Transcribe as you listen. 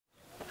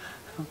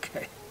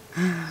Okay.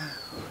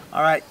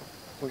 All right,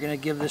 we're going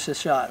to give this a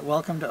shot.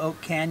 Welcome to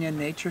Oak Canyon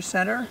Nature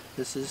Center.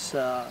 This is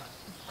a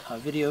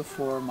video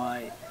for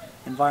my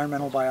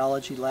environmental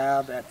biology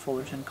lab at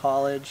Fullerton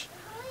College.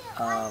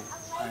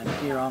 I'm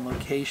here on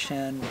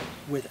location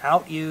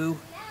without you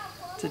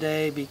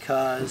today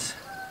because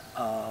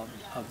of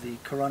the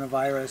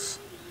coronavirus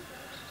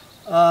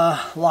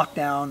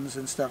lockdowns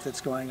and stuff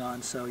that's going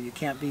on. So you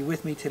can't be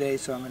with me today,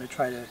 so I'm going to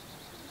try to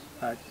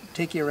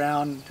take you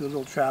around, do a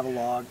little travel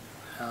log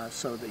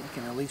so that you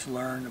can at least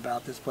learn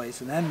about this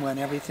place. And then when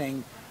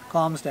everything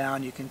calms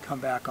down, you can come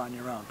back on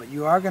your own. But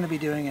you are going to be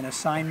doing an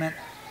assignment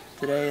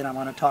today, and I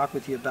want to talk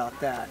with you about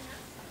that.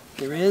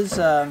 There is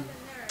an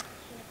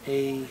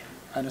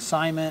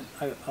assignment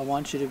I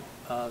want you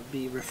to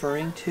be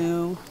referring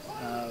to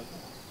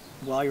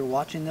while you're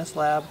watching this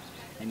lab,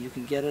 and you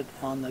can get it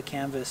on the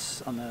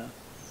Canvas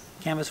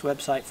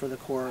website for the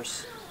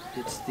course.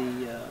 It's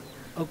the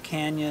Oak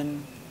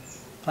Canyon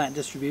Plant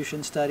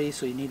Distribution Study,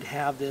 so you need to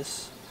have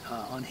this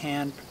on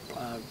hand.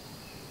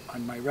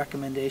 On my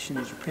recommendation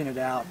is you print it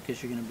out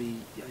because you're going to be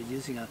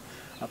using a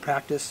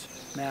practice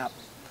map.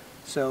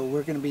 So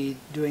we're going to be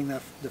doing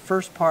the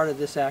first part of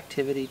this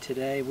activity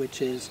today,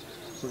 which is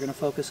we're going to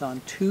focus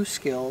on two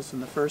skills.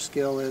 And the first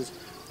skill is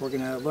we're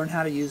going to learn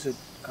how to use a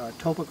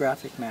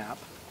topographic map,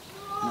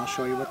 and I'll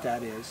show you what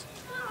that is.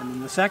 And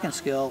then the second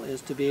skill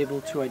is to be able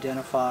to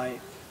identify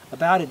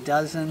about a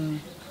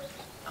dozen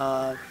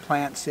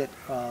plants that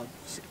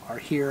are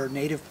here,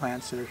 native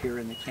plants that are here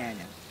in the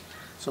canyon.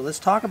 So let's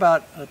talk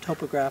about a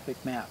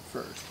topographic map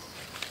first.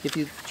 If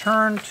you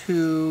turn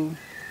to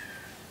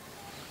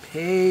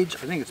page, I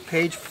think it's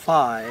page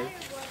 5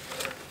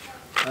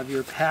 of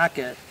your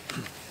packet,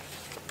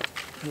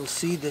 you'll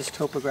see this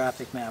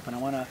topographic map, and I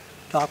want to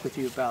talk with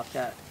you about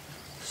that.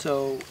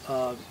 So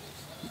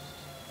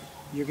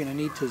you're going to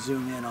need to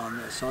zoom in on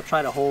this. So I'll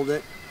try to hold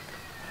it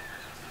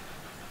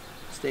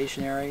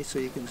stationary so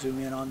you can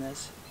zoom in on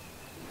this.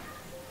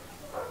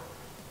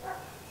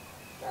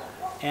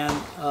 And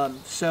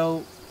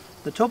so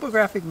the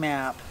topographic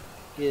map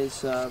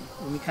is, let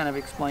me kind of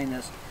explain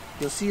this.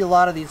 You'll see a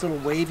lot of these little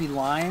wavy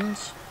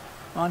lines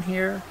on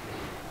here.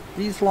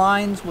 These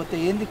lines, what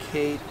they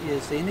indicate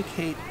is they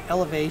indicate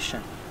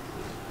elevation.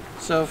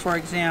 So for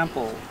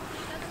example,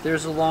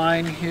 there's a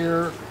line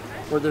here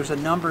where there's a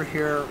number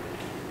here,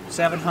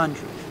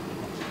 700.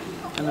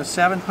 And the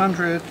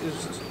 700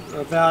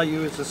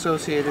 value is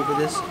associated with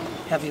this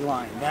heavy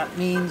line. That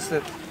means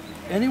that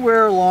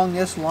anywhere along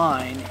this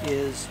line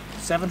is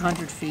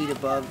 700 feet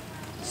above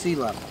sea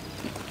level.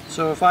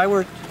 So if I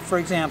were, for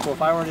example,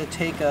 if I were to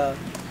take a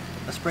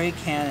spray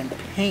can and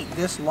paint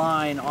this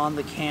line on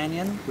the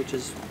canyon, which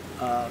is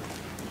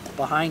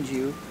behind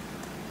you,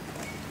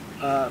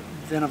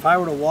 then if I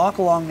were to walk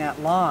along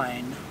that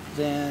line,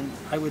 then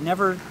I would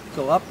never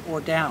go up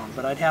or down,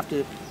 but I'd have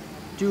to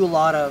do a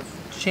lot of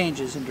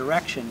changes in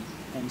direction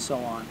and so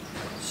on.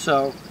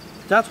 So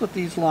that's what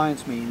these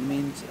lines mean. It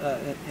means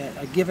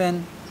a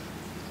given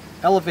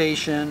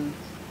elevation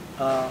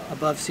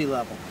above sea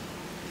level.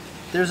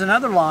 There's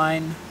another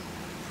line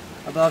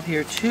above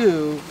here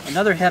too,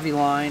 another heavy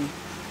line,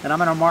 and I'm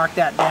going to mark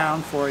that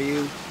down for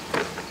you.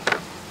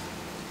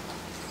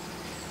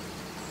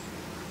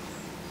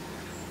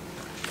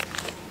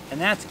 And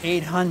that's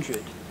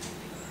 800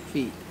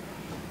 feet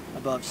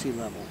above sea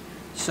level.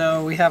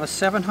 So we have a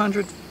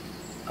 700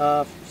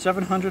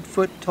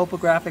 foot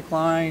topographic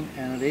line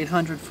and an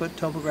 800 foot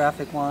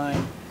topographic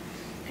line.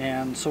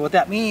 And so what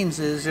that means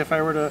is if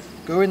I were to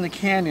go in the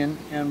canyon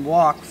and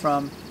walk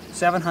from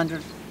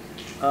 700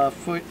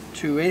 foot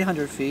to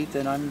 800 feet,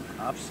 then I'm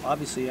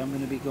going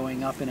to be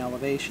going up in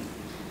elevation.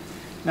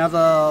 Now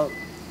the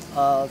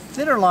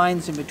thinner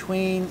lines in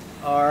between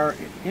are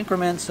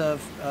increments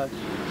of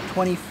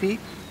 20 feet.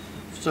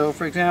 So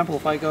for example,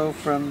 if I go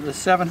from the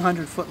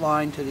 700 foot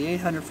line to the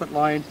 800 foot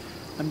line,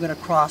 I'm going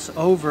to cross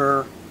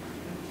over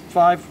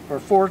five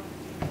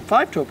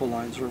topo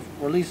lines, or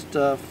at least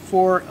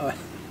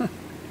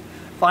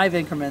 5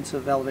 increments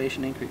of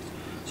elevation increase.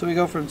 So we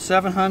go from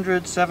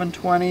 700,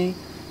 720,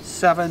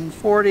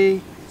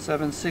 740,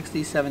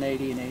 760,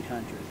 780, and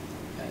 800.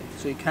 Okay?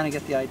 So you kind of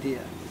get the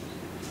idea.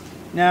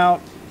 Now,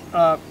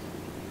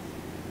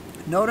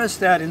 notice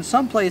that in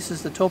some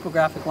places the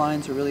topographic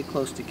lines are really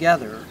close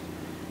together.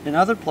 In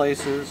other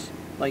places,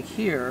 like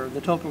here,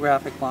 the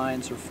topographic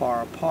lines are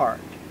far apart.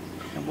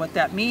 And what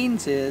that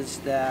means is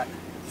that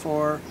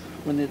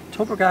when the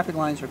topographic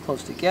lines are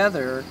close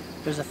together,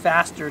 there's a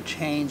faster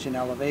change in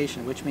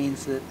elevation, which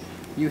means that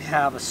you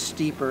have a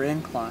steeper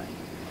incline.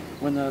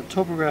 When the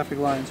topographic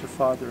lines are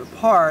farther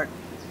apart,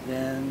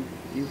 then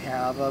you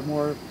have a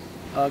more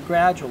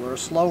gradual or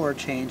slower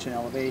change in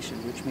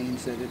elevation, which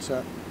means that it's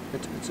a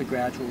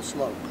gradual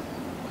slope.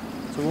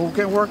 So we're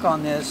going to work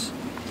on this,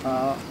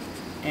 but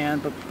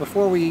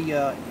before we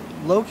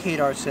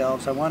locate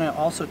ourselves, I want to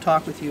also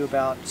talk with you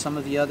about some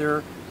of the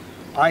other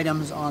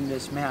items on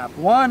this map.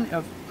 One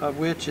of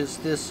which is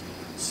this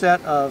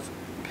set of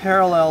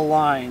parallel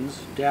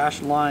lines,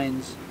 dashed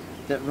lines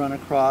that run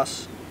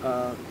across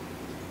the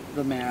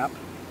map.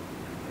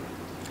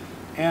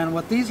 And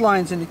what these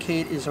lines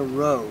indicate is a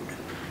road.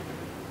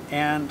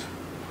 And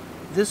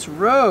this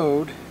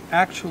road,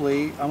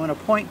 actually, I'm going to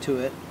point to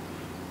it.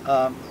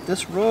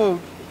 This road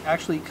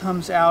actually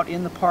comes out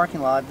in the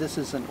parking lot. This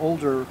is an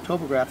older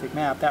topographic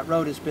map. That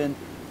road has been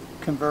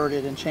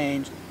converted and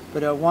changed.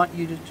 But I want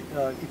you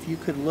to, if you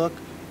could look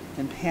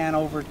and pan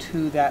over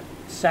to that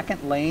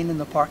second lane in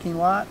the parking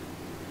lot.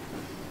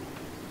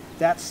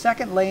 That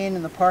second lane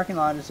in the parking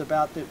lot is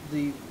about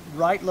the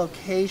right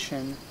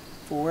location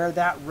for where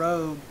that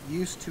road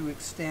used to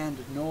extend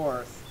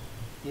north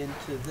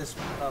into this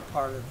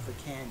part of the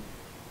canyon.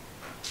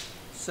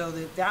 So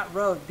that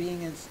road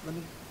being as, let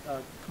me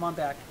come on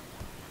back.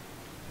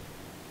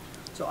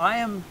 So I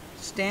am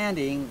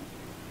standing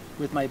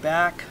with my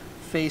back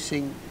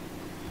facing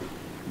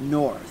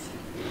north.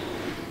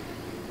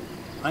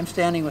 I'm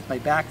standing with my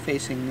back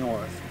facing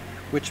north,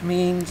 which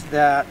means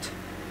that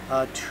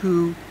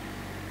to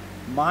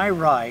my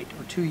right,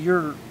 or to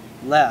your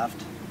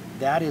left,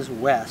 that is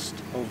west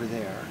over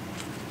there.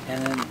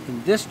 And then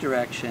in this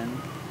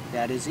direction,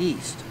 that is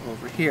east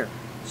over here.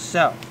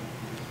 So,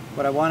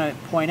 what I want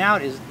to point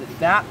out is that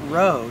that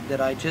road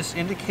that I just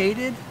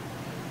indicated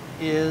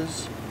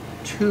is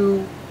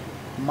to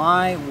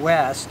my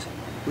west,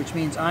 which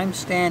means I'm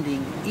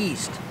standing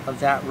east of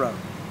that road.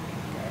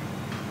 Okay.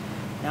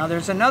 Now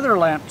there's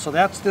another so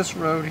that's this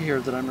road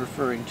here that I'm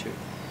referring to.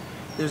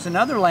 There's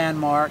another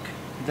landmark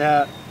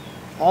that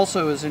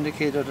also is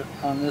indicated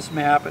on this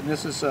map, and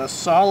this is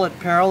solid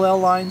parallel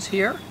lines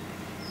here.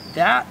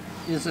 That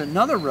is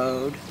another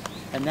road,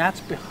 and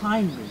that's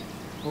behind me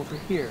over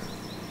here.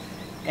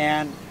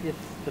 And if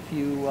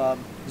you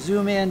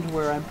zoom in to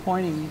where I'm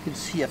pointing, you can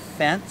see a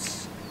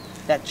fence,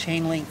 that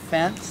chain link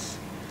fence.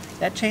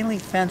 That chain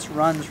link fence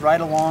runs right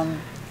along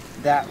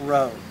that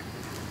road.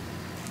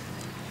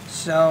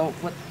 So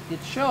what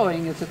it's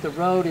showing is that the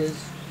road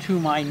is to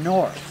my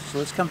north. So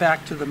let's come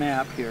back to the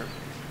map here.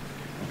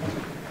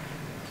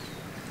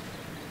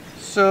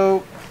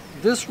 So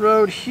this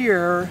road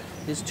here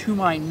is to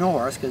my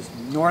north, because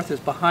north is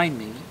behind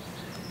me.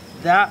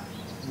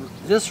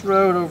 This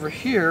road over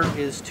here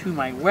is to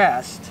my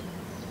west.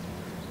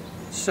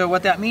 So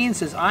what that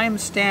means is I'm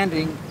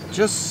standing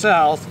just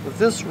south of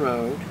this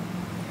road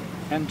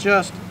and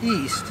just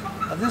east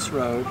of this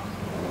road,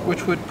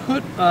 which would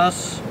put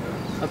us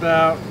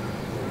about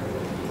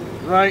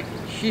right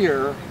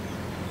here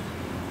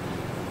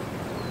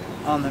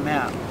on the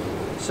map.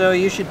 So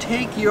you should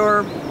take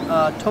your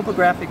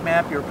topographic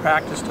map, your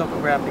practice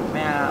topographic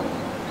map,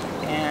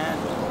 and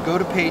go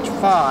to page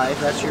 5,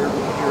 that's your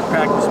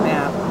practice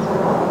map,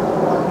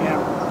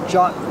 and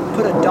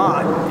put a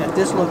dot at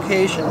this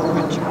location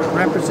which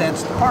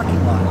represents the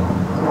parking lot.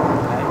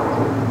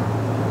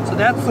 Okay? So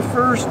that's the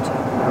first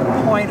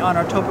point on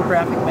our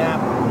topographic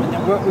map, and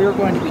then what we're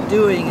going to be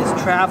doing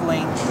is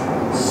traveling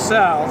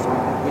south,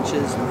 which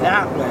is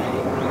that way,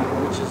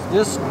 which is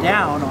this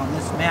down on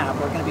this map.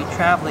 We're going to be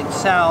traveling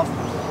south,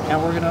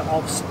 and we're going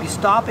to be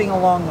stopping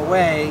along the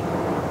way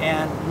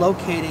and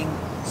locating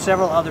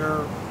several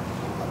other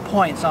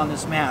points on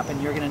this map,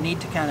 and you're going to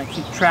need to kind of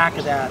keep track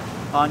of that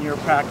on your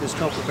practice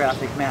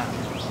topographic map.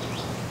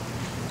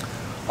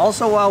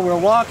 Also, while we're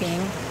walking,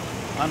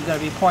 I'm going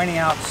to be pointing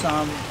out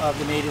some of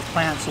the native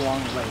plants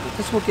along the way, but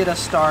this will get us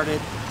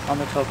started on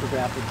the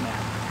topographic map.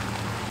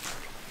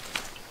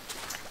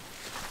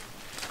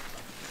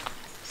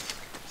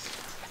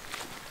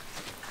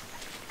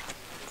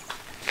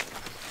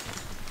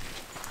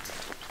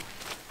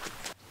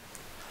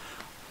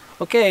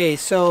 Okay,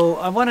 so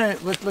I want to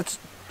let's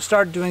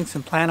start doing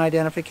some plant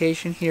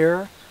identification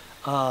here,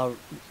 and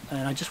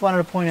I just wanted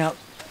to point out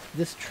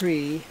this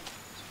tree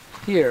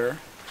here.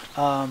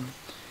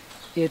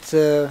 It's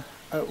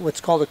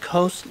what's called a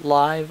coast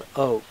live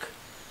oak.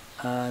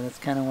 That's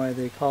kind of why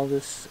they call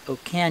this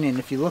Oak Canyon.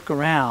 If you look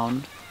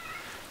around,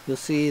 you'll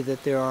see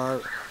that there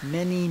are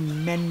many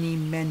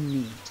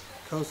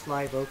coast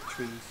live oak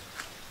trees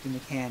in the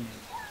canyon.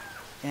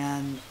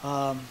 And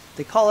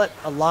they call it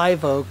a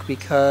live oak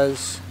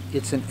because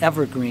it's an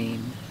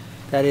evergreen.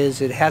 That is,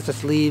 it has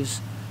its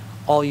leaves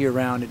all year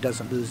round. It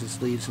doesn't lose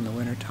its leaves in the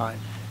wintertime.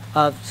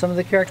 Some of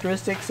the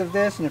characteristics of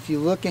this, and if you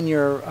look in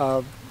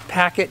your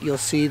packet, you'll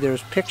see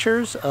there's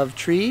pictures of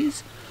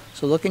trees.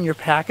 So look in your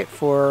packet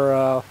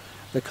for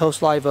the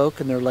coast live oak,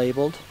 and they're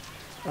labeled.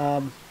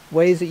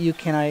 Ways that you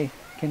can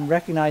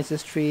recognize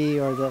this tree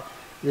are the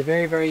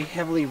very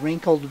heavily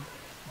wrinkled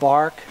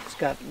bark. It's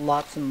got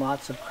lots and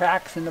lots of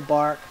cracks in the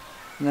bark,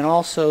 and then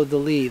also the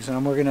leaves,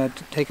 and we're going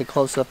to take a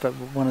close-up at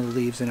one of the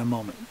leaves in a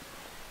moment.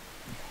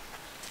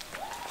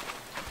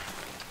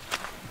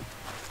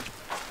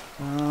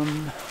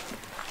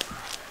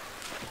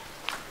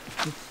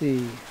 Let's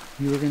see,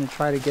 you were going to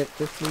try to get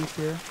this leaf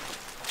here?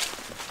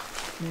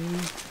 Maybe?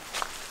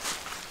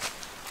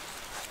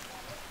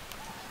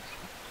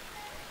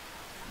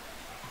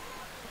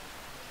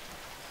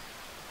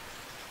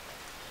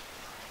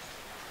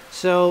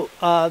 So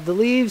the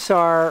leaves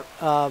are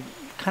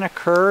kind of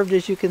curved,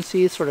 as you can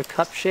see, sort of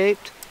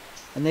cup-shaped,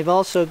 and they've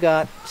also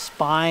got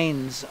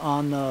spines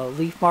on the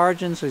leaf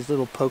margins, these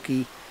little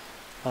pokey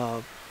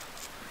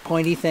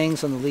pointy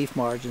things on the leaf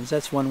margins.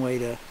 That's one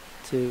way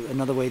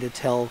another way to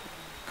tell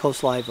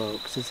coast live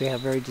oaks, is they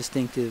have very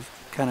distinctive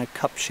kind of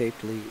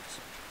cup-shaped leaves.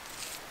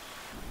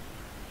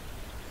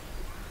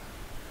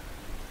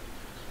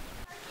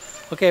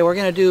 Okay, we're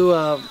going to do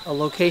a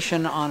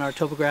location on our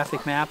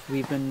topographic map.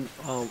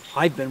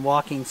 I've been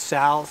walking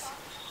south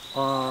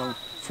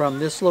from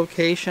this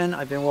location.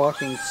 I've been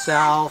walking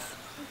south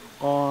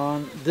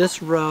on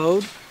this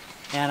road,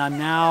 and I'm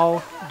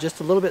now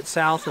just a little bit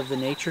south of the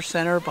nature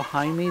center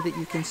behind me that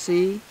you can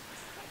see.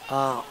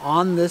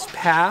 On this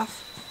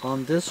path,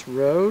 on this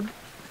road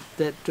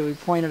that we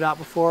pointed out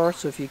before.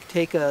 So if you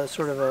take a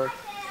sort of a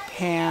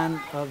pan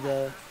of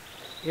the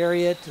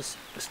area to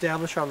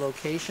establish our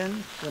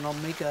location, then I'll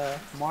make a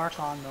mark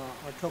on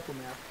our topo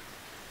map.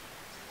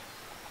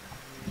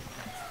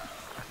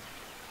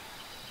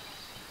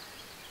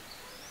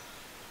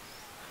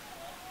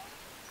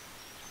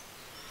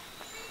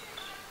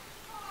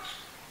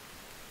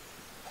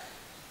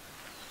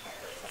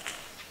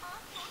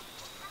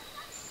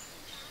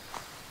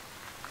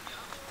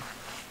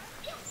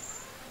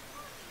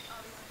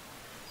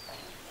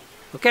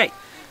 Okay,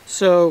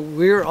 so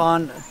we're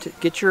on to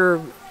get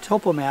your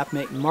topo map.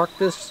 Make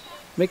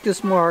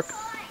this mark.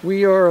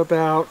 We are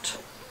about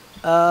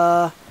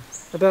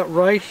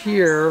right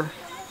here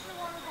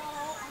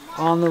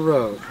on the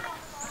road.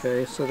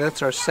 Okay, so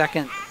that's our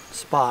second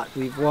spot.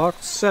 We've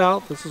walked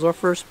south. This is our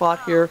first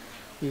spot here.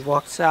 We've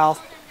walked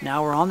south.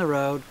 Now we're on the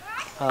road,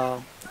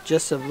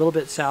 just a little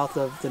bit south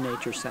of the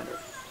nature center.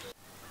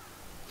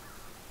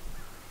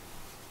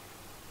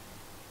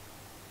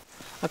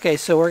 Okay,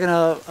 so we're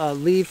going to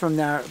leave from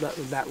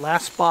that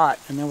last spot,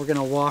 and then we're going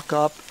to walk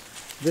up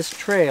this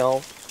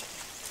trail,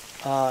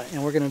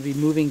 and we're going to be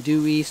moving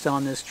due east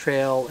on this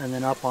trail and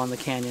then up on the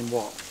canyon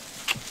wall.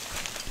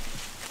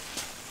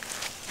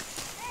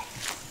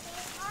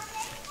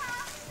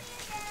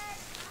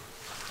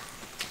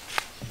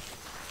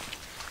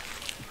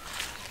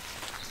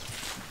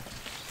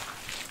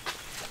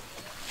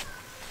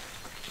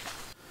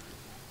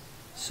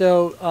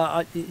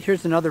 So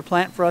here's another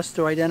plant for us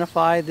to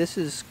identify. This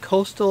is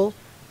coastal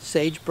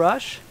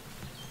sagebrush,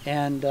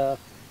 and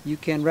you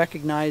can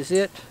recognize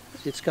it.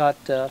 It's got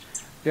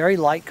very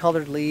light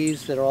colored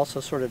leaves that are also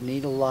sort of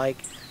needle-like,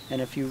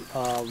 and if you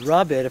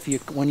rub it,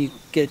 when you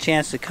get a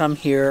chance to come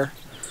here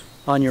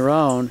on your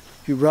own,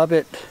 if you rub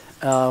it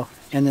and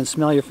then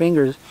smell your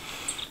fingers,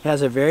 it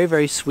has a very,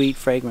 very sweet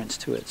fragrance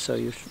to it, so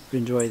you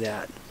enjoy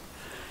that.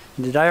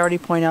 And did I already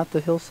point out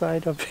the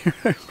hillside up here?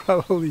 I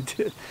probably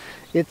did.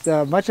 It's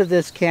much of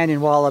this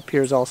canyon wall up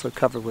here is also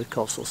covered with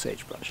coastal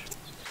sagebrush.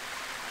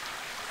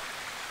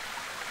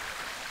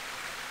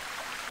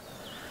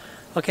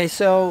 Okay,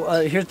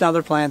 so here's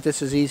another plant.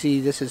 This is easy.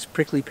 This is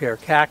prickly pear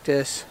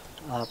cactus.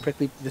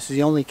 This is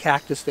the only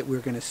cactus that we're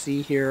going to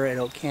see here at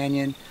Oak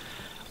Canyon.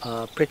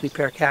 Prickly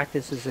pear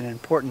cactus is an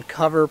important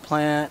cover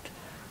plant.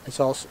 It's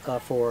also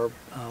for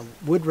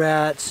wood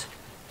rats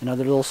and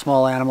other little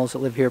small animals that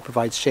live here.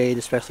 Provides shade,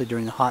 especially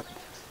during the hot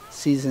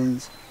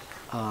seasons.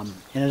 And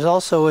it's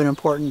also an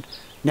important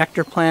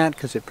nectar plant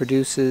because it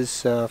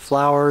produces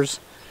flowers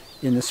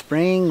in the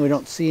spring. We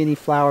don't see any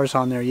flowers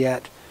on there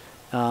yet.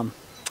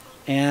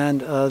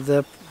 And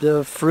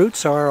the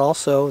fruits are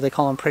also, they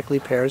call them prickly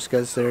pears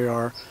because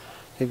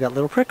they've got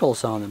little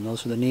prickles on them.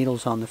 Those are the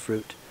needles on the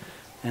fruit,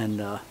 and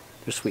they're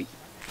sweet.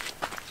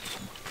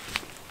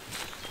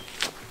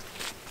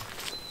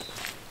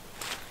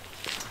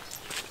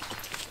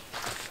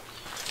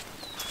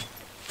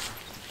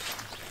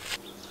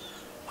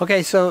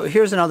 Okay, so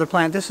here's another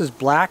plant. This is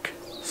black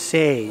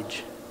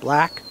sage.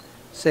 Black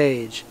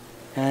sage.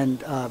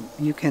 And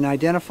you can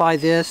identify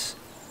this.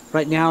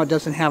 Right now it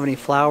doesn't have any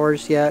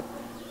flowers yet,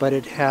 but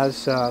it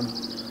has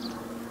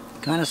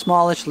kind of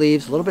smallish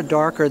leaves, a little bit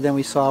darker than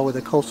we saw with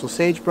the coastal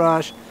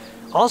sagebrush.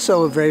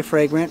 Also very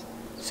fragrant.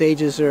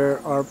 Sages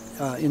are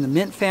in the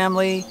mint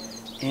family,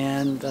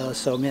 and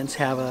so mints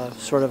have a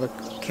sort of a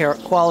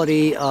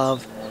quality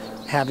of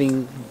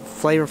having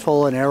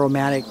flavorful and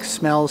aromatic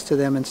smells to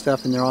them and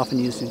stuff, and they're often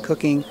used in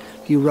cooking.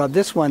 If you rub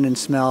this one and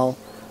smell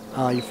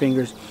your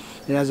fingers,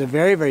 it has a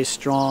very, very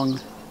strong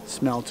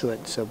smell to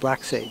it. So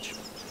black sage.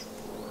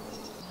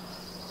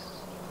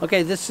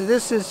 Okay, this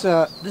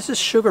is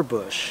sugar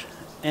bush,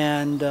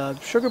 and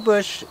sugar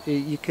bush,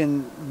 you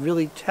can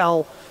really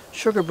tell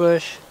sugar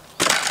bush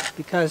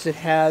because it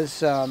has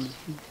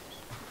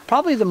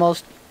probably the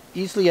most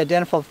easily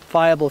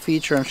identifiable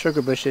feature of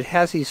sugar bush. It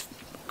has these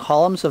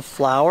columns of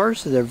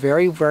flowers. They're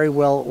very, very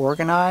well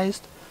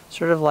organized,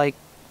 sort of like,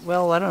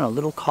 well, I don't know,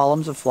 little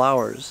columns of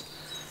flowers.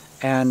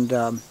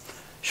 And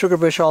sugar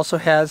bush also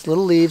has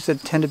little leaves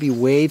that tend to be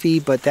wavy,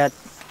 but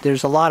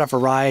there's a lot of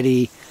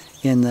variety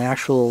in the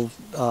actual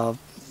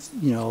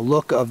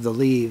look of the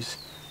leaves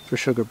for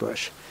sugar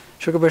bush.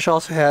 Sugar bush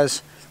also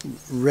has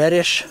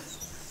reddish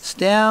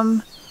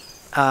stem.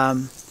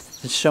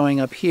 It's showing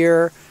up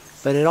here,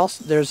 but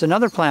there's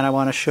another plant I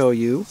want to show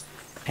you,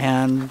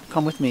 and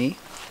come with me.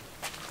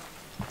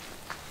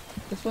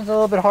 This one's a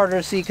little bit harder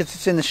to see because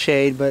it's in the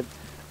shade, but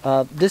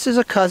This is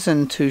a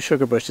cousin to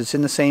sugarbush. It's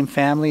in the same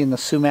family, in the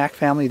sumac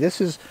family. This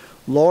is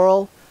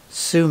laurel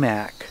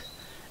sumac.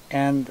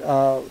 And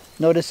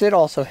notice it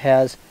also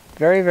has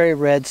very, very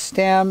red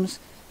stems.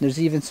 There's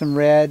even some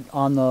red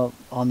on the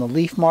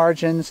leaf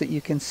margins that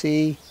you can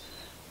see.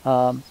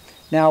 Now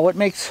what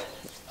makes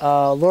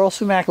laurel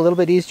sumac a little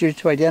bit easier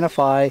to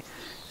identify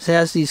is it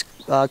has these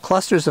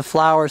clusters of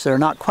flowers that are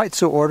not quite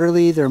so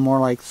orderly. They're more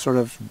like sort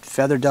of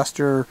feather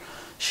duster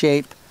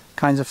shape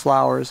kinds of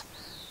flowers.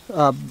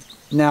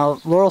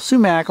 Now laurel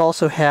sumac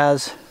also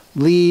has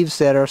leaves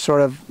that are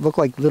sort of look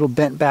like little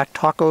bent back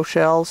taco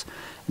shells,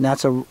 and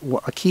that's a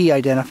key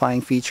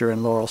identifying feature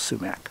in laurel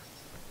sumac.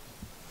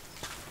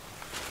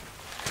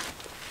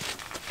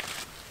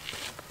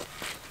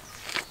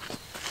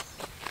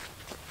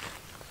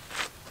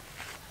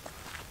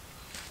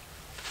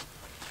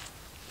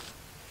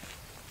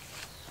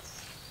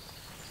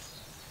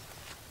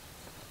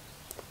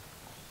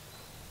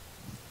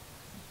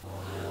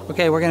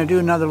 Okay, we're going to do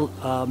another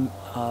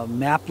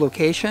map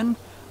location.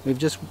 We've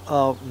just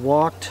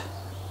walked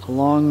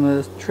along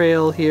the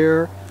trail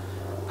here,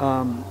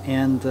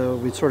 and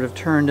we sort of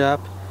turned up.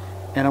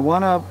 And I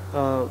want to,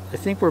 I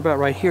think we're about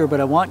right here,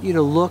 but I want you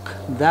to look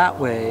that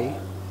way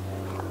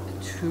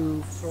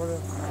to sort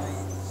of my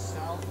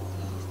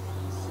southeast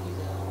and see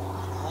the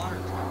water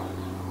tower.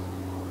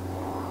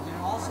 You can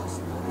also notice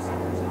that there's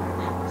a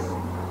fence.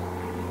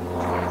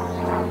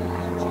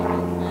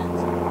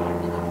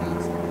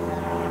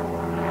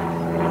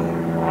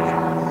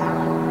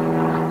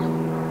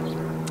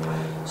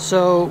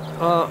 So,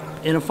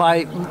 and if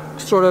I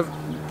sort of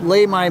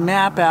lay my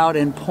map out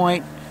and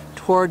point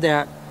toward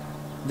that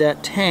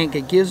tank,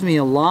 it gives me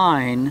a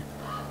line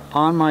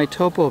on my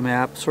topo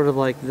map, sort of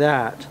like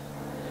that.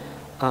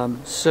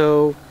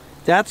 So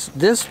that's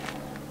this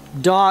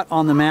dot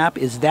on the map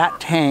is that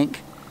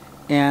tank,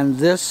 and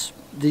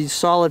these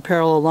solid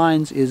parallel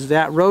lines is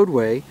that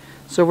roadway.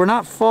 So we're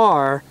not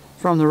far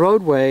from the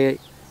roadway,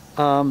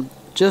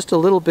 just a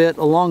little bit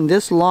along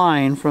this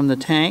line from the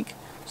tank.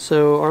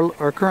 So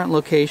our current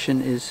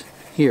location is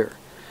here.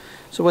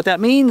 So what that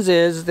means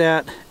is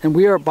that, and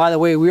we are, by the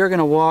way, we are going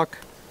to walk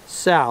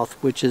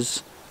south, which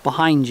is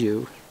behind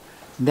you,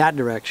 that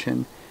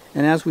direction.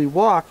 And as we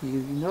walk, you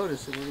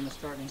notice that we're going to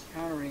start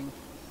encountering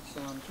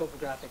some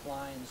topographic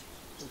lines,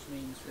 which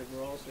means that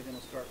we're also going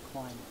to start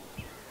climbing.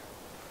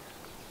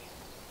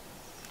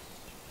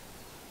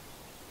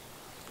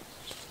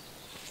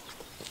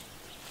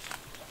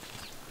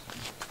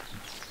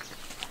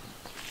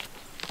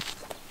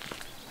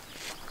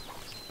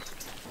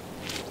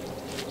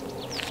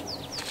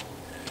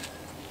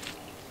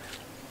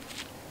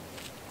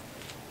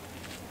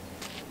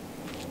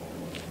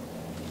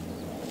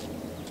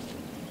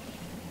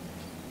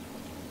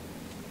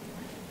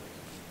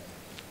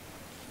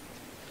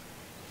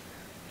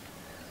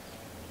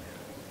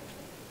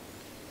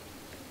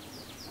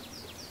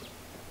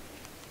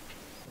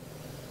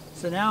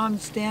 So now I'm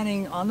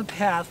standing on the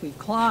path. We've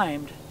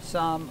climbed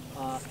some.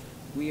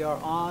 We are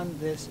on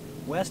this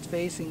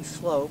west-facing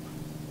slope,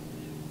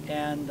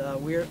 and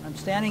I'm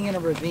standing in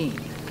a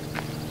ravine.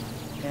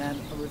 And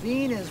a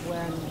ravine is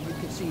when you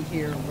can see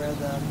here where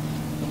the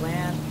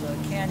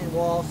canyon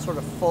wall sort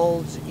of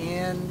folds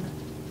in,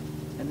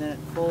 and then it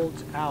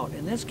folds out.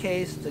 In this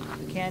case, the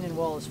canyon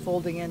wall is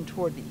folding in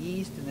toward the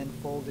east and then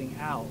folding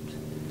out.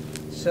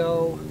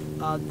 So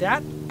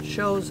that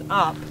shows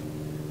up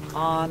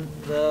on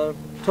the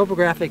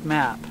topographic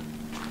map.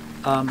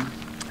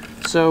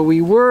 So we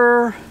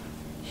were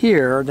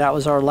here, that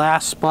was our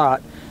last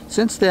spot.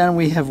 Since then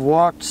we have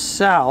walked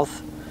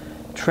south,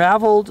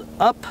 traveled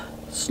up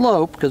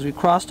slope because we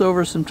crossed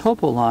over some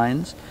topo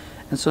lines,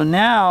 and so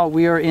now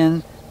we are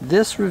in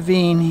this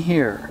ravine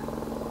here.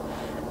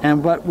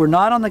 But we're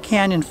not on the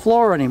canyon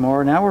floor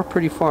anymore, now we're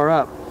pretty far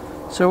up.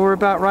 So we're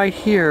about right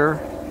here,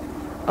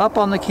 up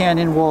on the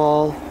canyon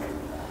wall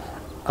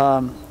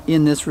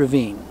in this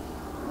ravine.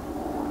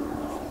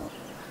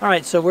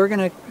 Alright, so we're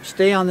going to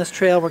stay on this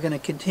trail. We're going to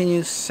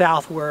continue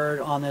southward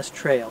on this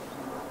trail.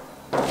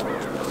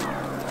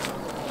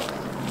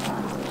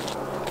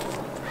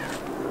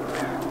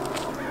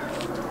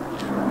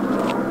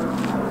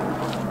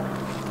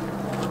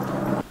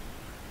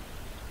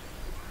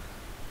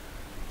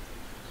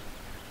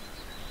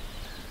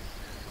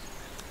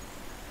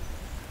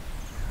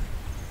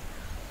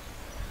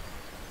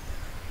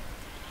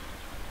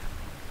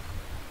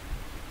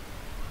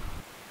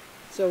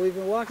 So we've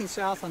been walking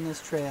south on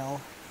this trail.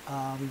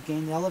 We've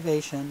gained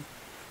elevation,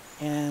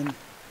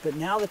 but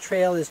now the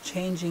trail is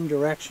changing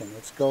direction.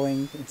 It's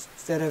going,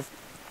 instead of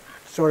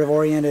sort of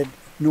oriented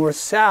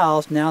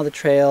north-south, now the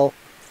trail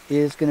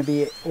is going to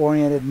be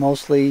oriented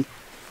mostly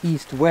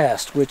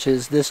east-west, which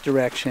is this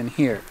direction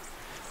here.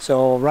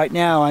 So right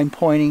now I'm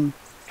pointing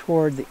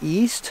toward the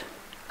east,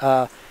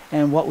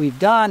 and what we've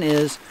done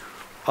is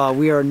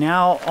we are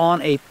now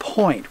on a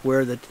point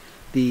where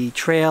the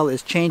trail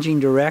is changing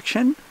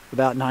direction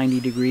about 90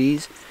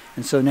 degrees.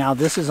 And so now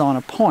this is on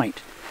a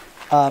point.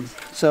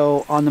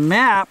 So on the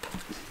map,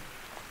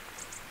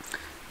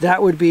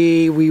 that would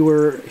be, we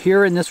were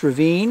here in this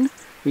ravine.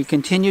 we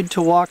continued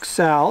to walk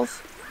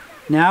south.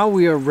 Now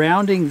we are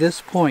rounding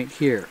this point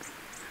here.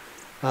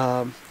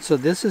 So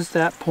this is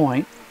that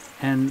point,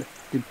 and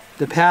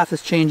the path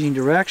is changing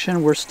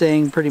direction. We're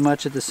staying pretty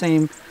much at the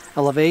same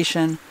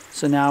elevation,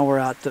 so now we're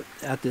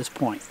at this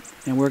point.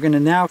 And we're going to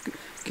now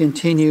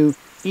continue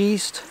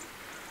east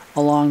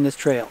along this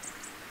trail.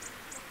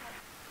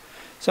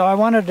 So I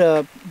wanted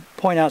to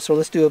point out, so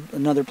let's do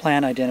another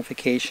plant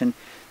identification.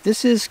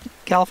 This is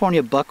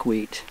California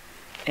buckwheat,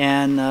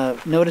 and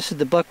notice that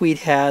the buckwheat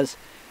has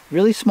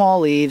really small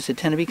leaves that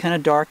tend to be kind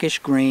of darkish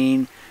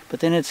green,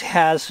 but then it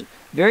has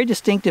very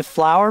distinctive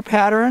flower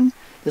pattern.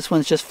 This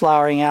one's just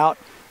flowering out.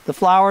 The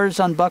flowers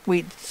on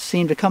buckwheat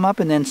seem to come up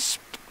and then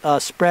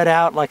spread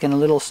out like in a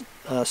little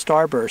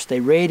starburst. They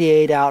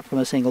radiate out from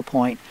a single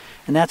point,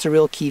 and that's a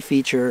real key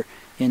feature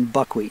in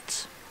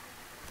buckwheats.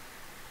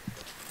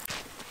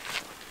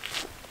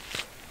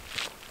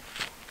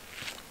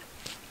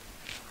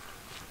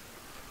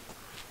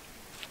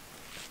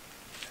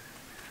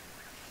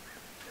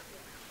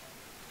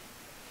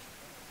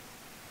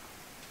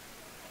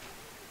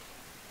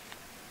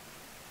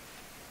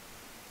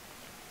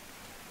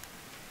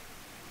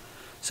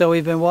 So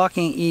we've been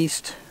walking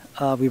east,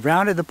 we've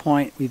rounded the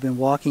point, we've been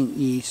walking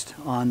east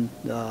on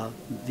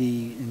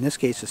in this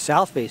case, the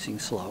south-facing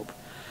slope,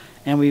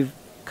 and we've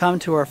come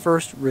to our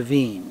first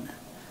ravine.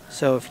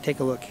 So if you take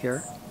a look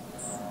here.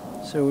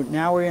 So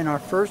now we're in our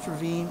first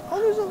ravine.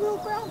 Oh, there's a little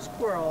ground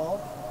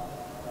squirrel.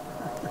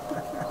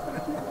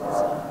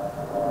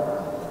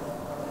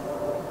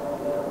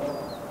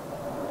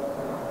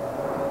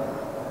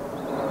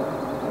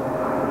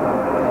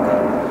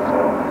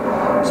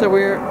 So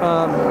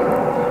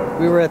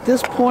we were at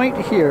this point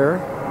here,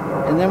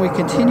 and then we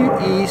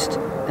continued east,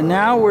 and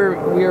now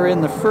we are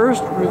in the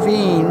first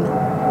ravine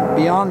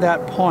beyond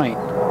that point.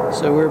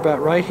 So we're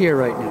about right here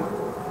right now.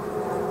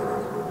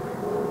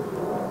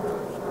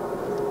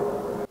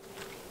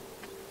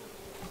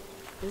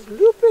 There's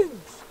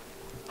lupins.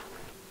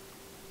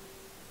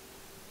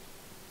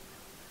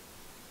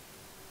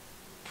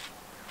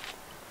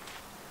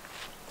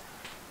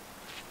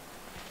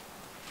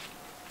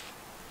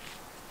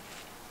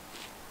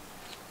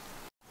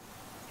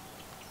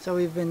 So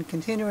we've been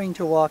continuing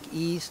to walk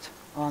east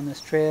on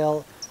this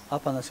trail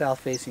up on the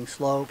south-facing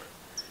slope,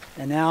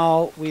 and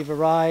now we've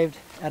arrived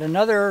at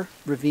another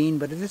ravine,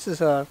 but this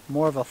is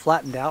more of a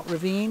flattened out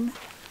ravine.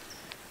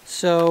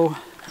 So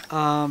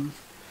our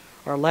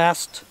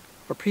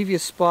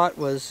previous spot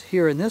was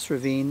here in this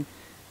ravine.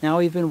 Now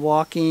we've been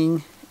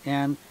walking,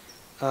 and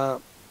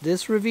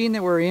this ravine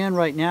that we're in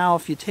right now,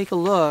 if you take a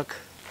look,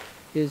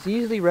 is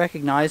easily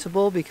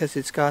recognizable because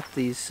it's got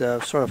these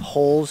sort of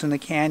holes in the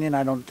canyon.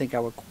 I don't think I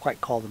would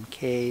quite call them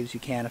caves. You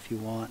can if you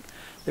want.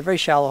 They're very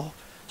shallow,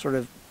 sort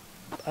of,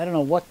 I don't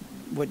know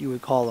what you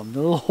would call them,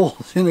 the little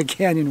holes in the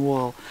canyon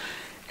wall.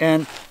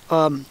 And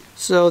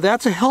so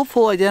that's a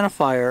helpful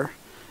identifier,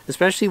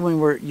 especially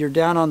when you're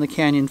down on the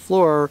canyon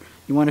floor.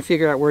 You want to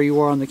figure out where you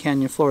are on the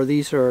canyon floor.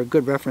 These are a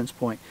good reference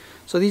point.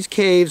 So these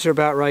caves are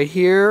about right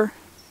here.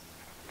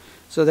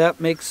 So that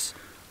makes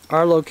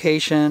our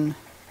location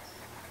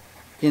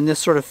in this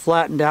sort of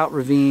flattened out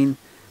ravine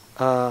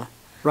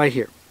right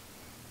here.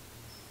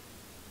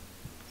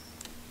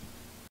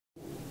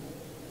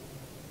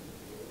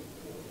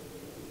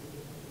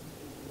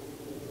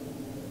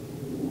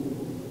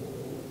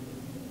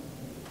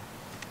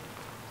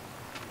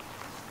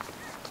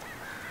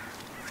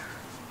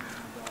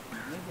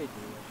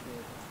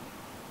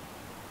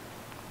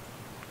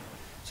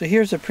 So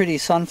here's a pretty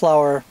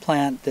sunflower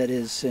plant that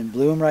is in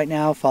bloom right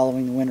now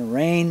following the winter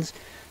rains.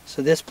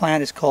 So this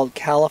plant is called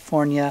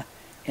California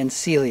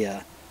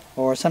Encelia,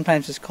 or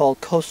sometimes it's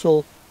called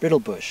coastal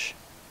brittlebush.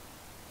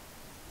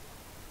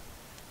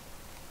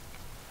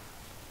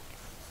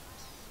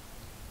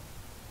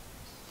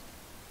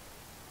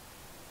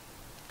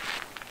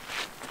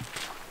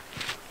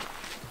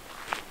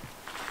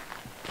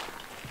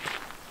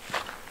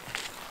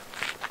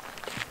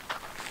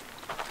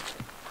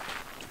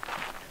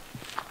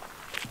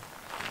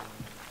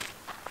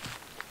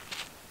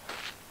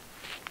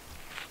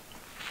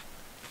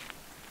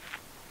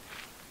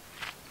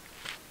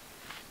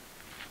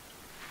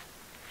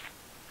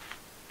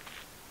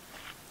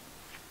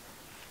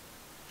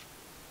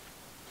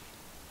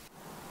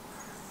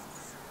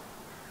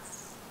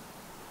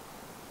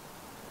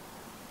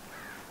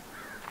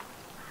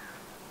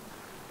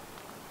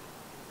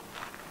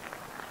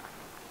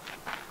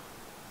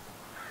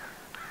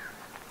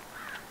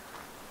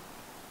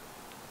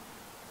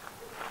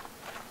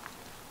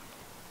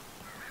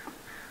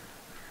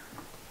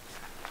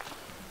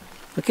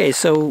 Okay,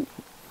 so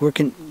we're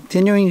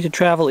continuing to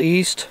travel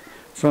east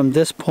from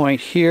this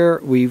point here.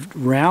 We've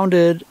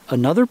rounded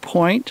another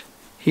point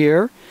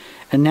here,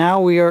 and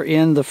now we are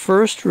in the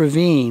first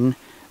ravine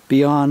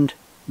beyond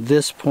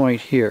this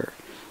point here.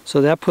 So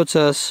that puts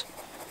us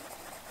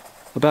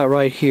about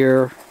right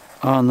here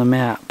on the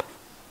map.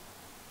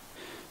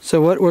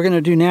 So what we're going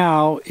to do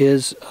now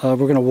is we're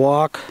going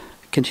to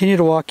continue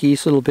to walk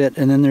east a little bit,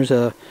 and then there's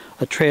a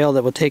trail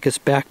that will take us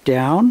back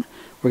down.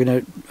 We're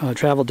going to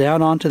travel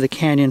down onto the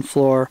canyon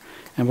floor,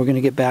 and we're going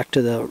to get back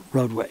to the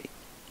roadway.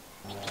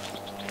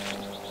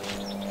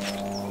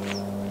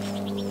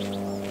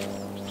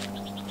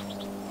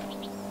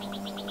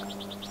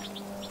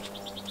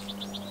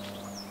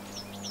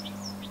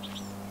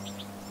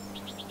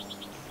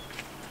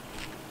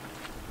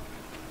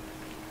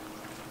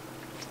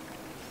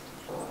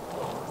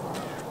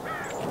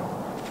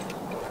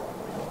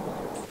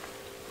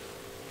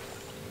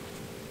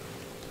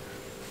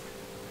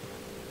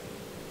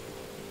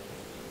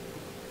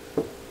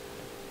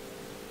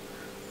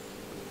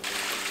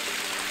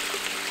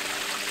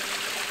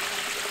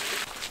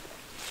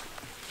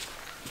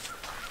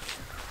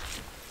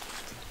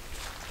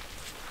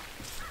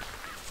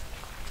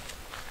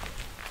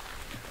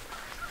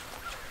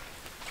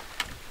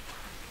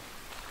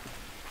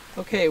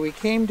 Okay, we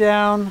came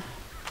down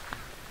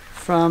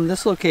from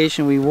this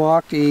location, we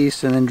walked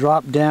east and then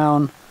dropped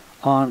down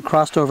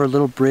crossed over a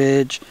little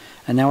bridge,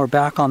 and now we're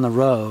back on the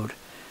road.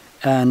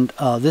 And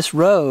this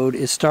road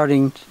is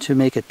starting to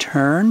make a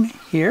turn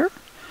here,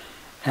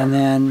 and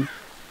then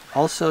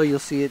also you'll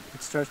see it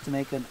starts to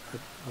make a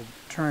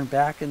turn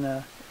back in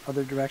the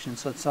other direction,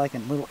 so it's like a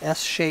little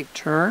S-shaped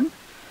turn.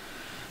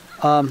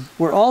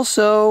 We're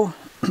also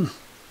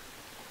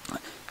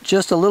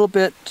just a little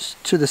bit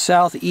to the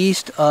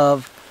southeast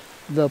of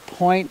the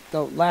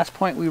last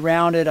point we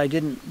rounded.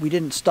 We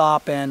didn't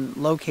stop and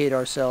locate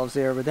ourselves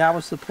there, but that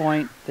was the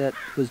point that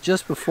was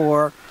just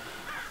before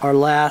our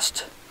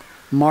last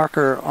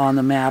marker on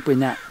the map in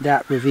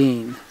that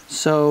ravine.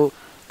 So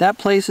that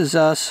places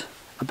us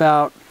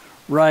about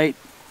right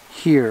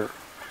here.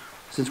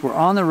 Since we're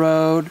on the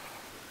road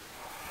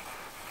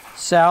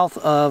south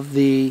of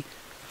the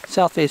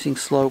south-facing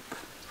slope,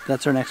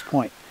 that's our next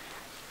point.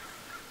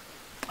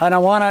 And I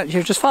want to,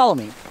 here, just follow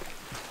me.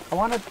 I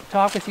want to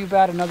talk with you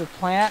about another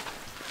plant.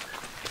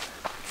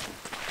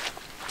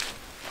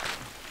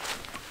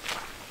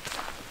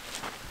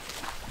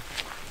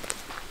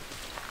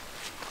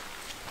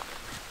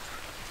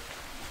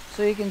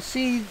 So you can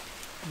see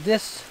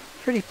this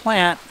pretty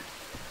plant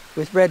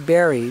with red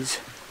berries,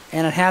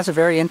 and it has a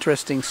very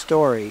interesting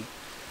story.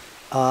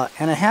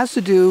 And it has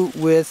to do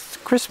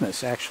with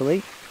Christmas,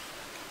 actually.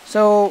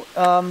 So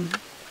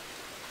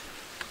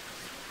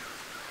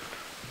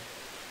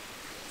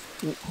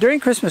during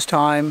Christmas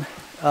time,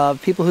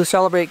 people who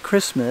celebrate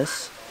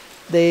Christmas,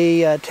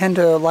 they tend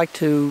to like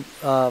to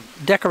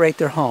decorate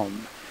their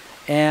home.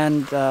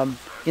 And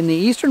in the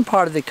eastern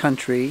part of the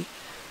country,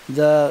 in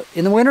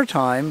the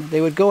wintertime, they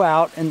would go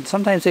out and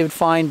sometimes they would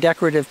find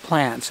decorative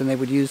plants, and they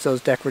would use those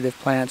decorative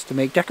plants to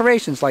make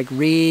decorations like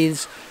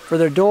wreaths for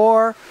their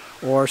door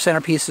or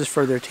centerpieces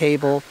for their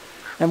table.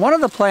 And one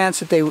of the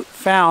plants that they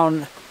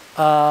found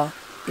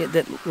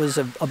that was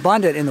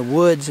abundant in the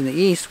woods in the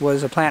east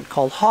was a plant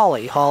called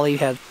holly. Holly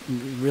has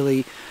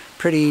really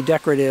pretty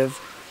decorative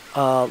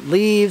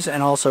leaves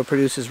and also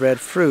produces red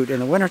fruit in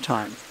the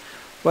wintertime.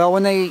 Well,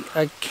 when they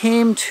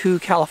came to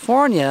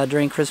California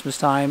during Christmas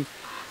time,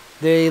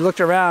 they looked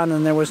around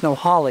and there was no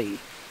holly.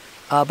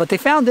 But they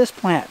found this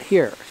plant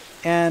here,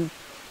 and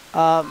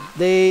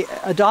they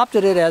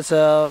adopted it as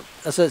a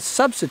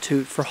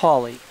substitute for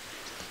holly.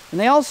 And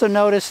they also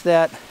noticed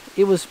that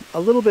it was a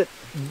little bit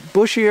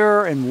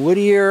bushier and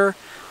woodier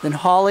than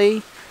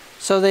holly,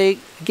 so they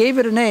gave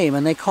it a name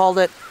and they called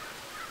it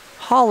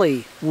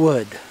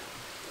Hollywood.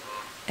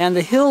 And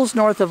the hills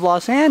north of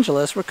Los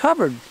Angeles were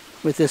covered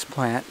with this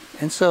plant,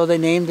 and so they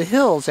named the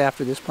hills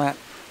after this plant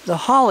the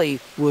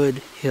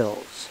Hollywood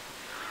Hills.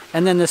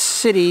 And then the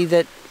city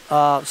that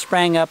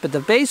sprang up at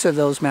the base of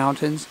those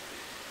mountains,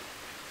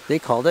 they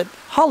called it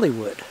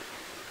Hollywood.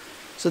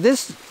 So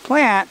this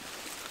plant,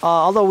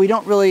 although we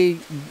don't really,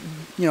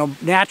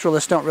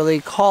 naturalists don't really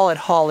call it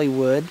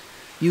Hollywood,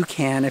 you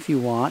can if you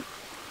want.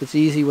 It's an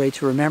easy way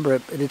to remember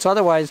it. But it's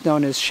otherwise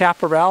known as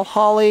chaparral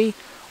holly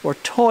or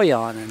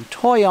toyon. And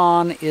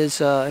toyon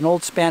is an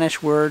old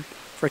Spanish word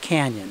for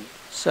canyon.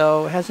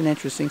 So it has an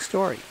interesting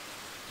story.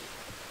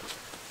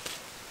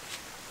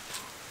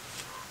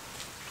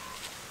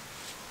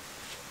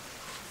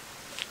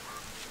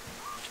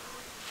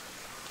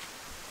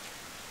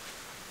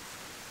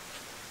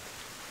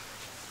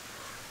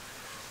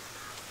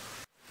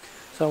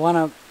 So I want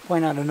to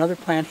point out another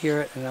plant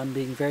here, and I'm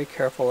being very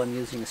careful. I'm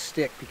using a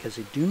stick because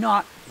I do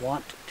not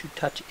want to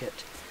touch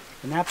it.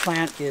 And that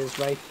plant is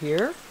right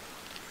here.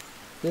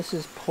 This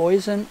is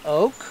poison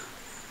oak,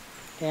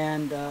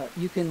 and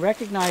you can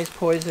recognize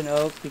poison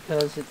oak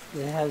because it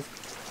has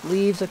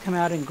leaves that come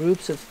out in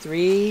groups of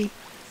 3.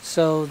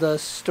 So the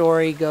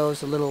story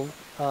goes, a little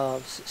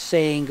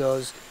saying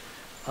goes,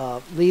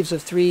 leaves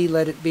of 3,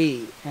 let it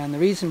be. And the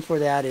reason for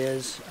that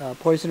is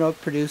poison oak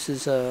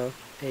produces a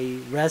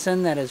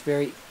resin that is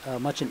very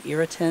much an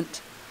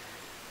irritant,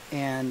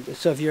 and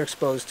so if you're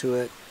exposed to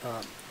it,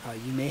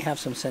 you may have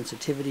some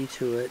sensitivity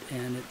to it,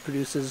 and it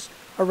produces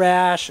a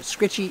rash, a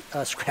scratchy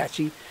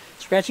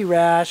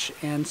rash,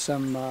 and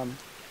some an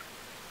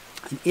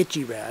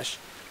itchy rash.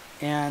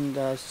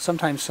 and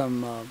sometimes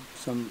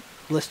some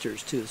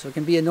blisters too. So it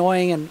can be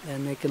annoying,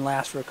 and they can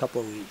last for a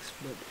couple of weeks.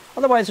 But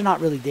otherwise, they're not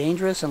really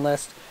dangerous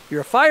unless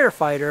you're a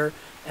firefighter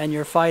and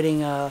you're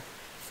fighting a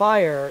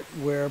fire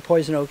where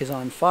poison oak is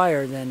on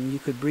fire. Then you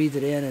could breathe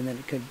it in, and then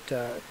it could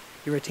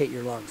irritate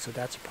your lungs. So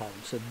that's a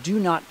problem. So do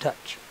not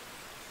touch.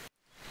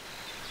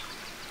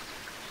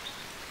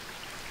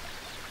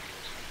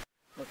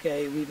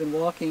 Okay, we've been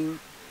walking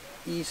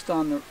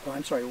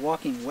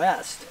walking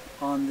west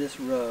on this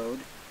road,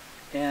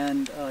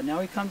 and now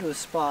we come to a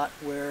spot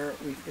where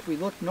if we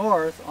look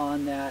north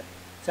on that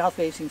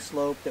south-facing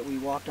slope that we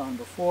walked on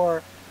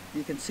before,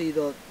 you can see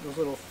those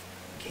little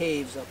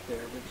caves up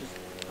there,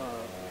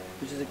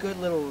 which is a good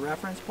little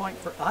reference point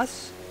for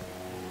us.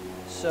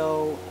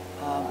 So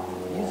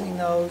using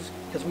those,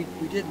 because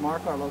we did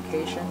mark our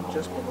location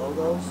just below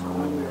those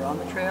when we were on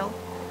the trail,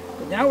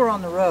 but now we're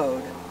on the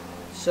road.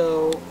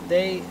 So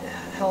they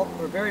are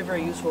very,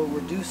 very useful. We're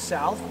due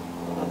south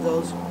of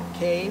those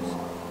caves,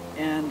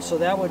 and so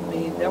that would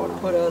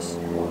put us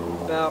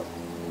about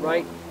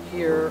right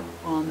here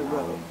on the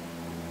road.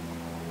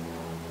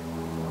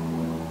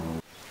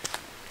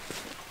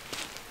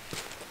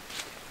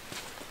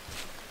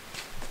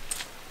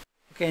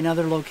 Okay,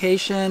 another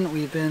location.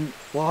 We've been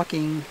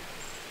walking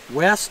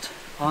west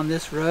on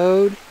this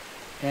road,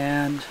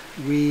 and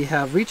we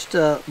have reached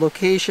a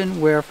location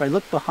where if I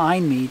look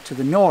behind me to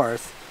the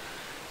north,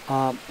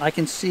 I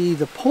can see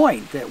the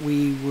point that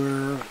we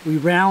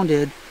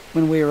rounded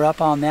when we were up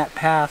on that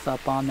path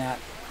up on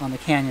the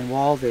canyon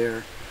wall there.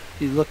 If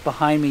you look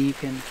behind me, you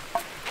can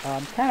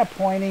kind of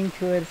pointing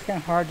to it. It's kind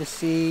of hard to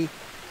see.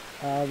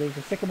 There's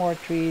a sycamore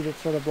tree that's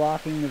sort of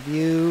blocking the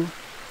view,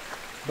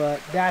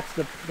 but that's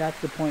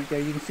the point there.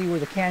 You can see where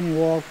the canyon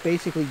wall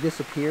basically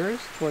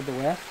disappears toward the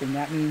west, and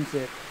that means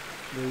that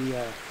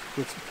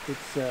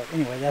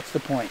anyway, that's the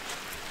point.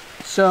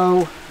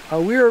 So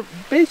we're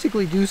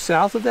basically due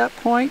south of that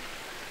point,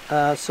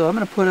 so I'm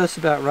going to put us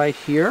about right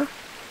here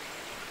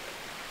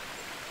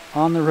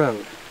on the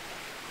road.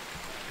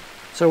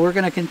 So we're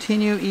going to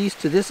continue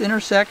east to this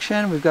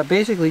intersection. We've got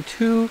basically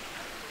 2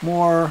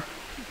 more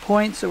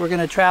points that we're going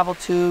to travel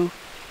to,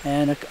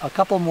 and a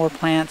couple more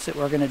plants that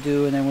we're going to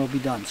do, and then we'll be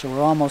done. So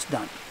we're almost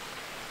done.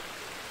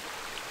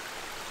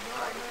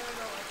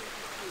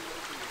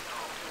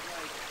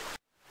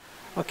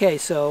 Okay,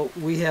 so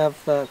we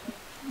have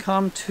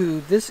come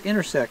to this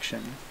intersection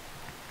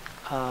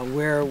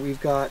where we've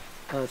got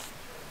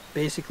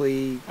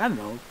basically, I don't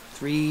know,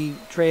 3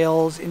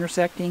 trails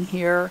intersecting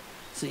here.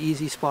 It's an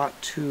easy spot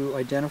to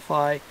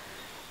identify.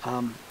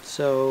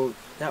 So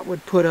that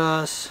would put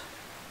us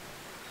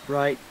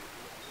right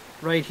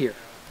here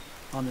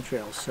on the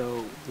trail.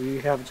 So we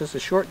have just a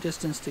short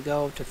distance to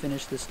go to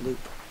finish this loop.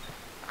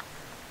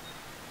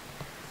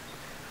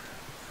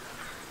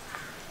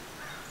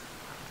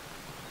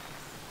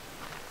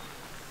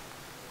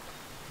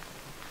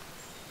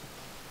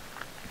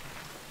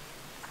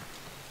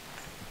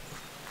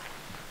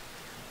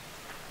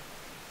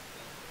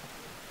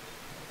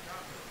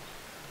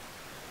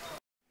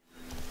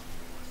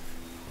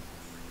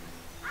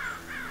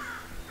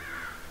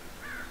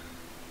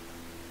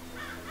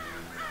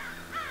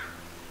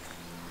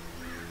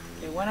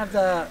 One of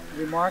the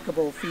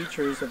remarkable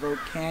features of Oak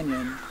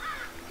Canyon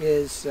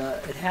is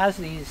it has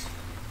these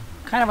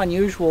kind of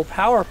unusual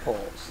power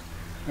poles,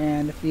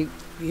 and if you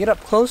get up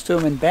close to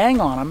them and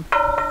bang on them,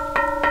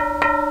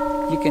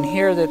 you can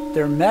hear that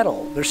they're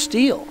metal, they're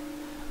steel.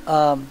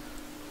 And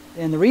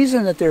the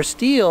reason that they're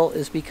steel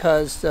is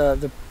because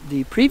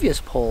the previous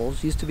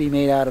poles used to be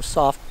made out of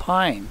soft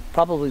pine,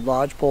 probably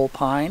lodgepole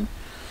pine.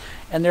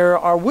 And there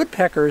are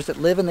woodpeckers that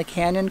live in the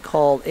canyon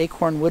called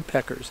acorn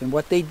woodpeckers. And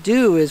what they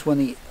do is when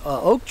the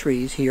oak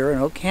trees here in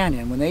Oak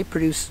Canyon, when they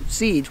produce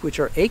seeds, which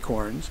are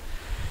acorns,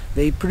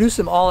 they produce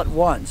them all at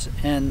once.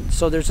 And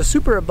so there's a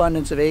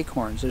superabundance of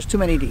acorns. There's too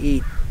many to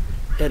eat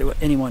at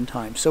any one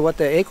time. So what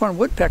the acorn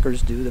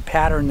woodpeckers do, the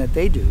pattern that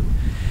they do,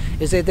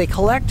 is that they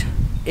collect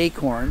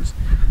acorns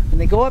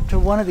and they go up to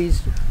one of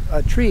these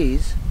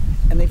trees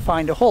and they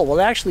find a hole. Well,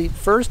 actually,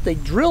 first they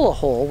drill a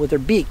hole with their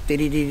beak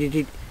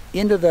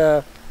into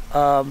the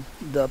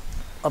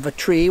of a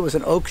tree. It was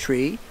an oak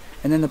tree,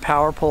 and then the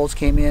power poles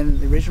came in,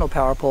 the original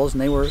power poles,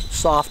 and they were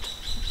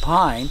soft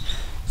pine.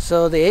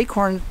 So the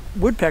acorn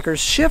woodpeckers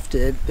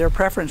shifted their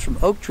preference from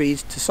oak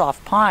trees to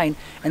soft pine,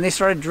 and they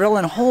started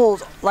drilling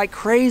holes like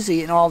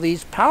crazy in all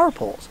these power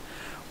poles.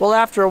 Well,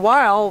 after a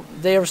while,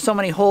 there were so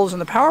many holes in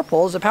the power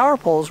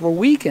poles were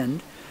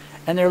weakened,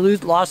 and they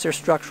lost their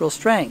structural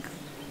strength.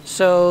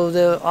 So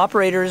the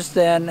operators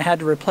then had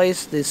to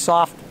replace the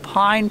soft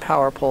pine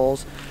power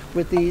poles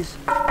with these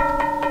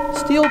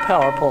steel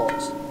power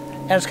poles.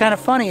 And it's kind of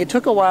funny, it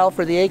took a while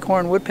for the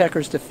acorn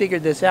woodpeckers to figure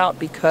this out,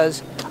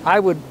 because I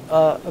would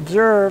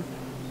observe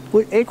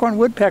acorn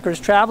woodpeckers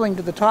traveling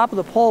to the top of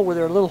the pole where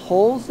there are little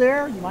holes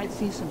there. You might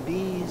see some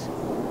bees,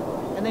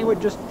 and they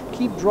would just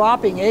keep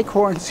dropping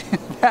acorns in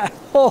that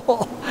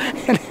hole,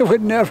 and it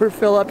would never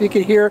fill up. You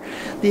could hear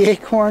the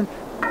acorn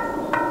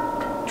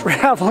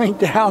traveling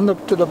down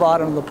to the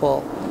bottom of the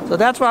pole. So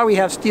that's why we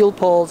have steel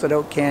poles at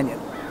Oak Canyon.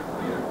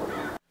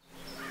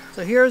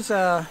 So here's,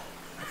 I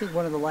think,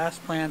 one of the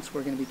last plants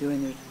we're going to be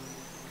doing.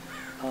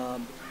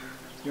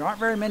 There aren't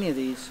very many of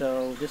these,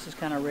 so this is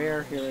kind of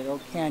rare here at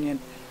Oak Canyon.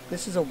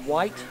 This is a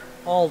white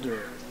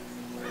alder,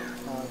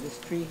 this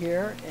tree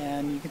here,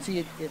 and you can see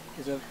it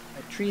is a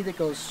tree that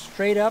goes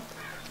straight up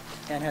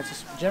and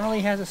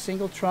generally has a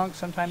single trunk.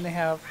 Sometimes they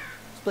have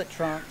split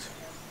trunks.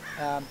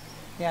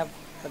 They have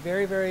a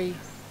very, very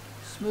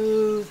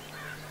smooth,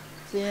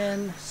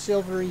 thin,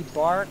 silvery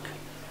bark,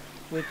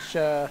 which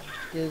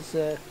is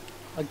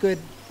a good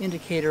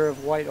indicator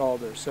of white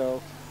alder.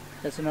 So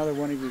that's another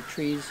one of your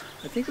trees.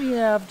 I think we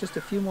have just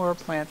a few more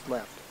plants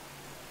left.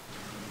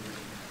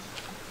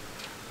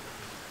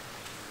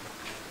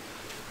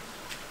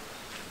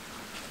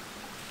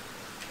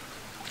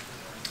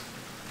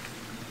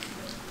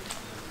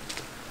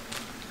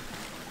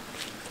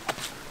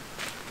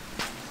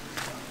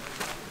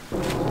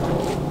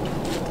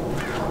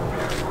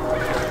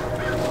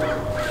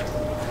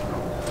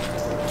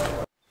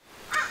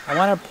 I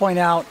want to point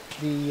out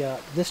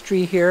this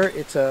tree here.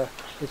 It's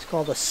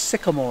called a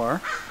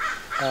sycamore.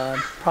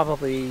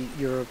 Probably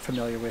you're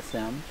familiar with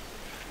them.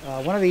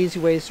 One of the easy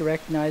ways to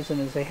recognize them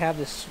is they have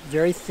this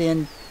very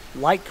thin,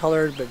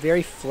 light-colored but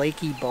very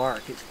flaky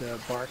bark. The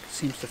bark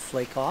seems to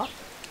flake off.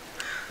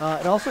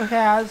 It also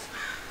has,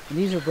 and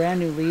these are brand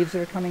new leaves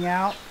that are coming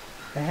out.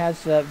 It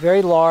has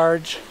very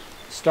large,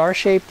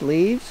 star-shaped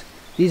leaves.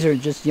 These are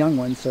just young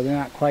ones, so they're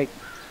not quite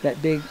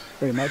that big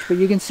very much. But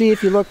you can see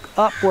if you look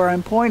up where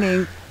I'm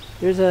pointing,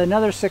 there's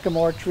another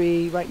sycamore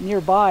tree right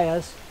nearby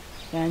us,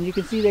 and you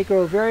can see they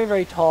grow very,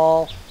 very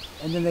tall,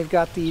 and then they've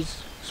got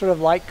these sort of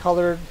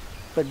light-colored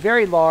but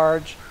very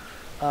large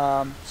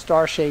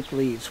star-shaped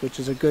leaves,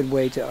 which is a good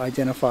way to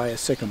identify a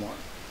sycamore.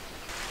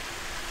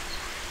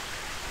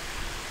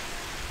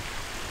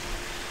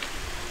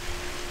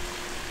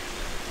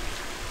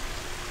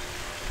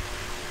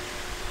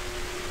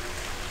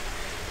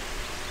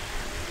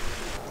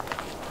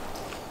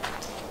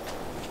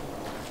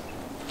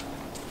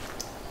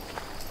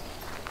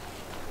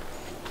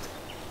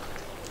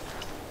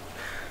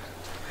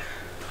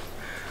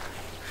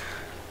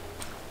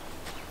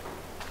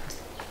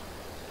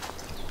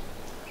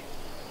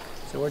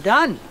 So we're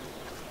done.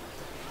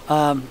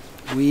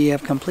 We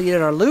have completed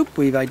our loop.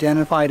 We've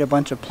identified a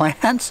bunch of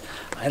plants.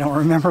 I don't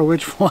remember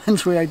which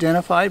ones we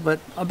identified, but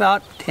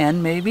about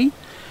 10 maybe.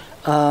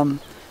 I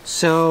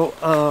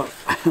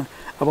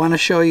want to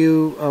show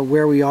you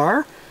where we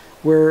are.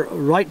 We're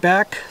right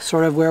back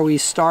sort of where we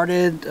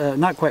started,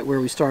 not quite where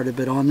we started,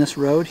 but on this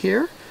road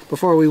here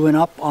before we went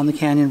up on the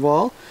canyon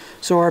wall.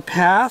 So our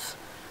path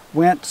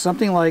went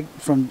something like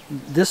from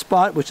this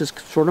spot, which is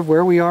sort of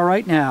where we are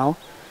right now.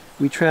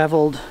 We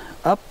traveled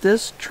up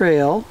this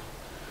trail,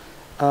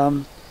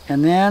 and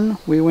then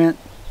we went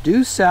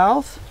due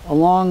south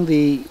along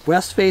the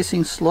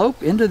west-facing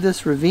slope into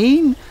this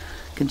ravine,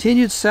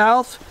 continued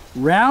south,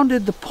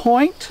 rounded the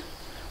point,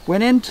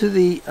 went into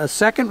the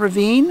second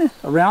ravine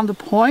around the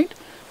point,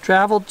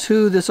 traveled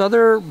to this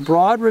other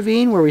broad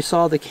ravine where we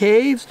saw the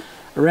caves,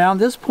 around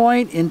this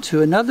point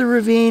into another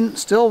ravine,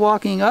 still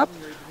walking up,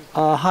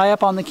 high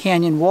up on the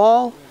canyon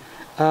wall,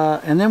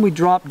 and then we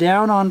dropped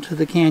down onto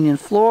the canyon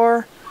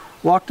floor,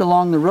 walked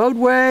along the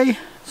roadway,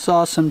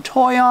 saw some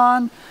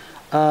toyon,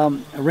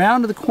 around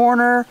to the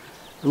corner,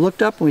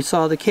 looked up and we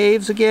saw the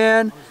caves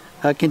again,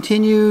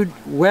 continued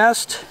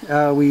west,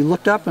 we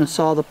looked up and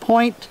saw the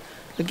point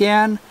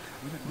again,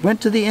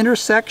 went to the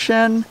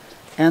intersection,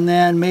 and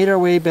then made our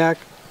way back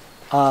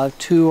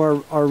to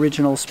our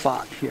original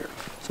spot here.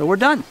 So we're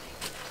done.